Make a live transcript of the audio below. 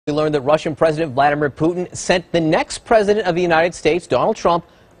We learned that Russian President Vladimir Putin sent the next president of the United States, Donald Trump,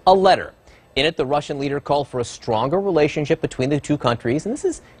 a letter. In it, the Russian leader called for a stronger relationship between the two countries, and this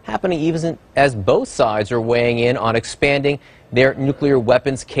is happening even as both sides are weighing in on expanding their nuclear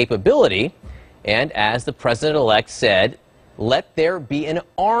weapons capability. And as the president-elect said, let there be an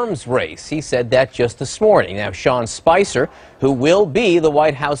arms race. He said that just this morning. Now, Sean Spicer, who will be the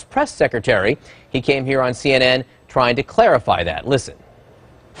White House press secretary, he came here on CNN trying to clarify that. Listen.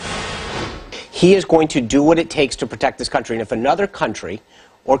 He is going to do what it takes to protect this country. And if another country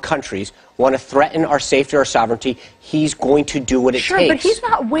or countries want to threaten our safety or sovereignty, he's going to do what it takes. Sure, but he's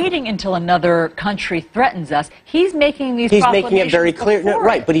not waiting until another country threatens us. He's making these proclamations. He's making it very clear. No,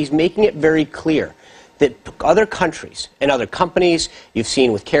 right, but he's making it very clear that other countries and other companies, you've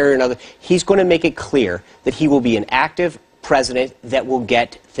seen with Carrier and other, he's going to make it clear that he will be an active president that will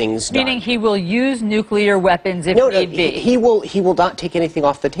get things done. Meaning he will use nuclear weapons if need be. He will not take anything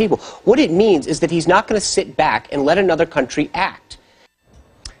off the table. What it means is that he's not going to sit back and let another country act.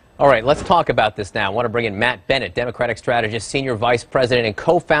 All right, let's talk about this now. I want to bring in Matt Bennett, Democratic strategist, senior vice president, and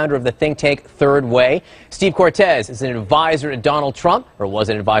co-founder of the think tank Third Way. Steve Cortes is an advisor to Donald Trump, or was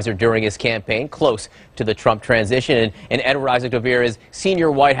an advisor during his campaign, close to the Trump transition. And Edward Isaac Dovere is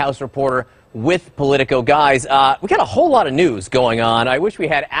senior White House reporter with Politico. Guys, we got a whole lot of news going on. I wish we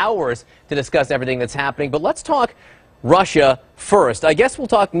had hours to discuss everything that's happening, but let's talk Russia first. I guess we'll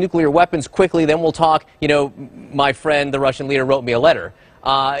talk nuclear weapons quickly, then we'll talk, my friend, the Russian leader, wrote me a letter.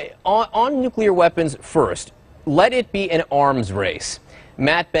 On nuclear weapons first, let it be an arms race.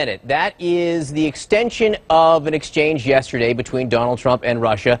 Matt Bennett, that is the extension of an exchange yesterday between Donald Trump and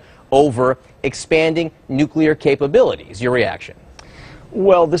Russia over expanding nuclear capabilities. Your reaction?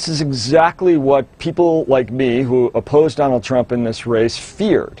 Well, this is exactly what people like me who opposed Donald Trump in this race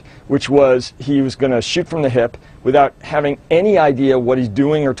feared, which was he was going to shoot from the hip without having any idea what he's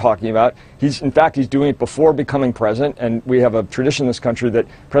doing or talking about. In fact, he's doing it before becoming president, and we have a tradition in this country that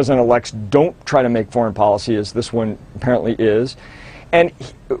president-elects don't try to make foreign policy, as this one apparently is. And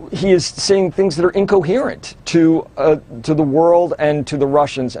he is saying things that are incoherent to the world and to the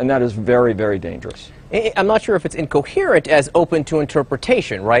Russians, and that is very, very dangerous. I'm not sure if it's incoherent as open to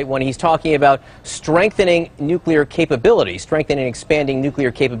interpretation, right? When he's talking about strengthening nuclear capability, strengthening and expanding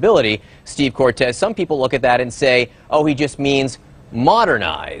nuclear capability, Steve Cortes, some people look at that and say, oh, he just means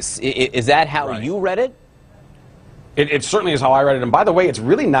modernize. Is that how you read it? It certainly is how I read it. And by the way, it's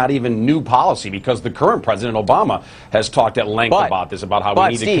really not even new policy, because the current President Obama has talked at length about this, about how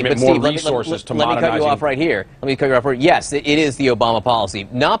we need to commit more resources to modernizing. Let me cut you off right here. Let me cut you off right here. Yes, it is the Obama policy.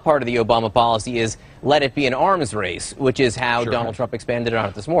 Not part of the Obama policy is let it be an arms race, which is how Donald Trump expanded on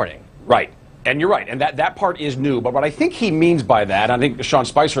it this morning. Right. And you're right, and that part is new. But what I think he means by that, I think Sean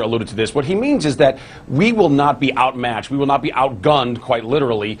Spicer alluded to this, what he means is that we will not be outmatched, we will not be outgunned, quite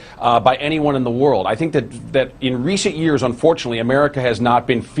literally, by anyone in the world. I think that in recent years, unfortunately, America has not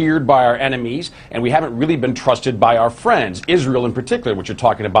been feared by our enemies, and we haven't really been trusted by our friends, Israel in particular, which you're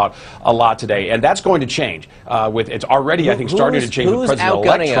talking about a lot today. And that's going to change. It's already, I think, starting to change with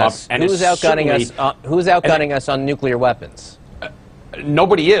President-elect Trump. And who's outgunning us on nuclear weapons?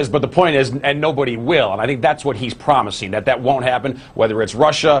 Nobody is, but the point is, and nobody will. And I think that's what he's promising, that won't happen, whether it's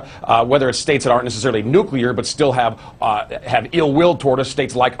Russia, whether it's states that aren't necessarily nuclear, but still have ill will toward us,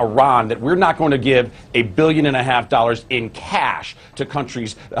 states like Iran, that we're not going to give $1.5 billion in cash to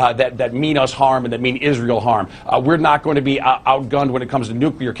countries that mean us harm and that mean Israel harm. We're not going to be outgunned when it comes to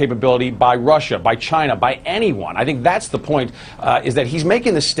nuclear capability by Russia, by China, by anyone. I think that's the point, is that he's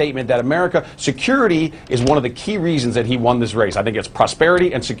making the statement that America, security is one of the key reasons that he won this race. I think it's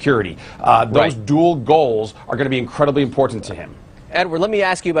prosperity and security. Those dual goals are going to be incredibly important to him. Edward, let me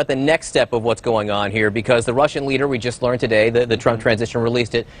ask you about the next step of what's going on here, because the Russian leader, we just learned today, the Trump transition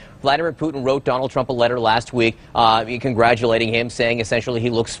released it. Vladimir Putin wrote Donald Trump a letter last week congratulating him, saying essentially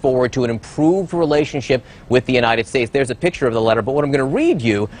he looks forward to an improved relationship with the United States. There's a picture of the letter, but what I'm going to read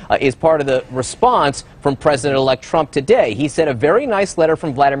you is part of the response from President-elect Trump today. He said, a very nice letter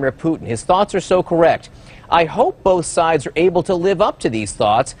from Vladimir Putin. His thoughts are so correct. I hope both sides are able to live up to these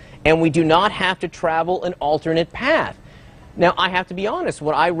thoughts, and we do not have to travel an alternate path. Now, I have to be honest,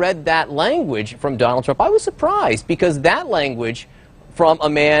 when I read that language from Donald Trump, I was surprised, because that language from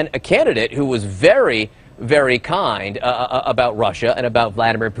a candidate who was very, very kind about Russia and about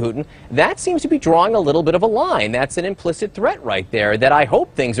Vladimir Putin, that seems to be drawing a little bit of a line. That's an implicit threat right there, that I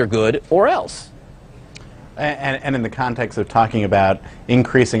hope things are good or else. And in the context of talking about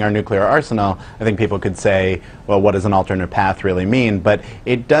increasing our nuclear arsenal, I think people could say, well, what does an alternate path really mean? But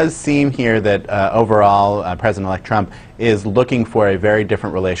it does seem here that overall President-elect Trump is looking for a very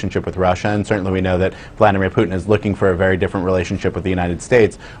different relationship with Russia, and certainly we know that Vladimir Putin is looking for a very different relationship with the United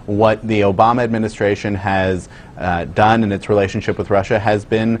States. What the Obama administration has done in its relationship with Russia has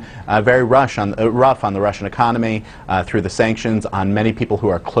been very rough on the Russian economy, through the sanctions on many people who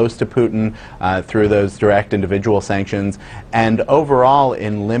are close to Putin, through those direct individual sanctions, and overall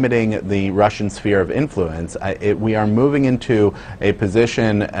in limiting the Russian sphere of influence. We are moving into a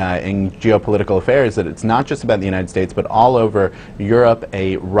position in geopolitical affairs that it's not just about the United States, but all over Europe,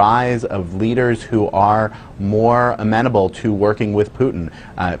 a rise of leaders who are more amenable to working with Putin,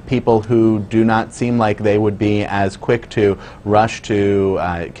 people who do not seem like they would be as quick to rush to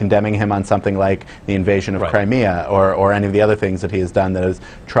condemning him on something like the invasion of Crimea or any of the other things that he has done that has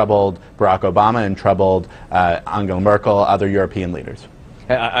troubled Barack Obama and troubled Angela Merkel, other European leaders.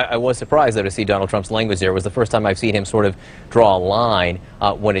 I was surprised, though, to see Donald Trump's language there. It was the first time I've seen him sort of draw a line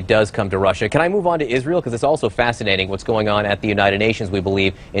when it does come to Russia. Can I move on to Israel? Because it's also fascinating what's going on at the United Nations, we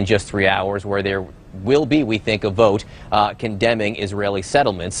believe, in just 3 hours, where there will be, we think, a vote condemning Israeli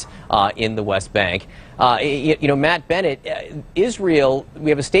settlements in the West Bank. You know, Matt Bennett, Israel, we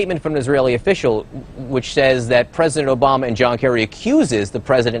have a statement from an Israeli official which says that President Obama and John Kerry accuses the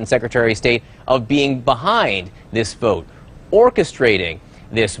President and Secretary of State of being behind this vote, orchestrating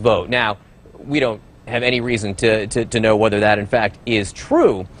this vote. Now, we don't have any reason to know whether that, in fact, is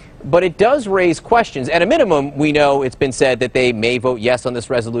true, but it does raise questions. At a minimum, we know it's been said that they may vote yes on this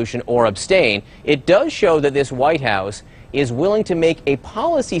resolution or abstain. It does show that this White House is willing to make a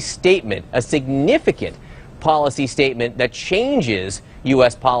policy statement, a significant policy statement that changes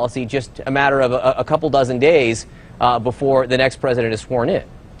U.S. policy just a matter of a couple dozen days before the next president is sworn in.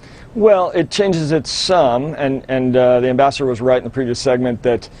 Well, it changes it some, and the ambassador was right in the previous segment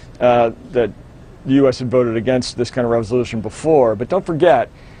that that the U.S. had voted against this kind of resolution before. But don't forget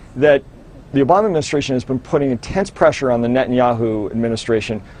that the Obama administration has been putting intense pressure on the Netanyahu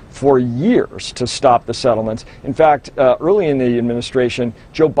administration for years to stop the settlements. In fact, early in the administration,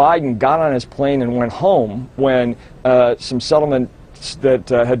 Joe Biden got on his plane and went home when some settlements that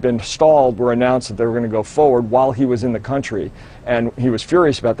had been stalled were announced that they were going to go forward while he was in the country, and he was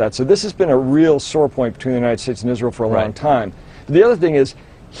furious about that. So this has been a real sore point between the United States and Israel for a long time. But the other thing is,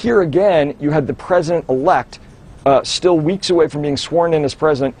 here again, you had the president-elect still weeks away from being sworn in as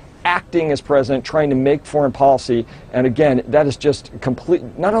president, acting as president, trying to make foreign policy, and again, that is just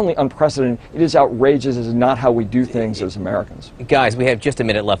not only unprecedented, it is outrageous. It is not how we do things as Americans. Guys, we have just a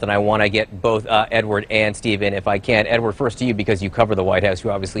minute left, and I want to get both Edward and Steve in, if I can. Edward, first to you, because you cover the White House.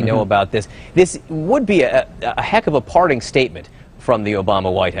 You obviously know about this. This would be a heck of a parting statement from the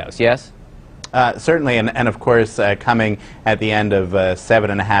Obama White House, yes? Certainly, and of course, coming at the end of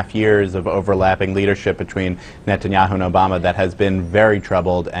 7.5 years of overlapping leadership between Netanyahu and Obama, that has been very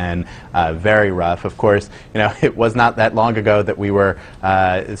troubled and very rough. Of course, you know, it was not that long ago that we were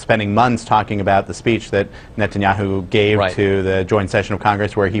spending months talking about the speech that Netanyahu gave to the joint session of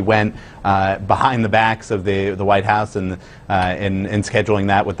Congress, where he went behind the backs of the White House and in scheduling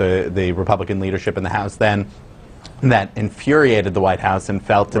that with the Republican leadership in the House then. That infuriated the White House and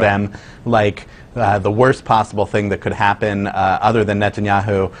felt to them like the worst possible thing that could happen other than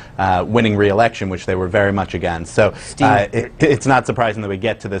Netanyahu winning re-election, which they were very much against. So it's not surprising that we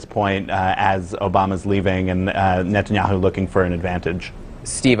get to this point as Obama's leaving and Netanyahu looking for an advantage.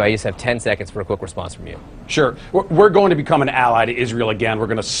 Steve, I just have 10 seconds for a quick response from you. Sure. We're going to become an ally to Israel again. We're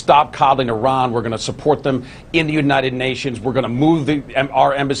going to stop coddling Iran. We're going to support them in the United Nations. We're going to move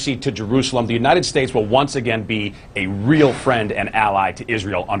our embassy to Jerusalem. The United States will once again be a real friend and ally to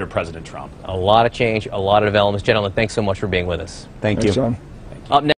Israel under President Trump. A lot of change, a lot of developments. Gentlemen, thanks so much for being with us. Thank you. John. Up next.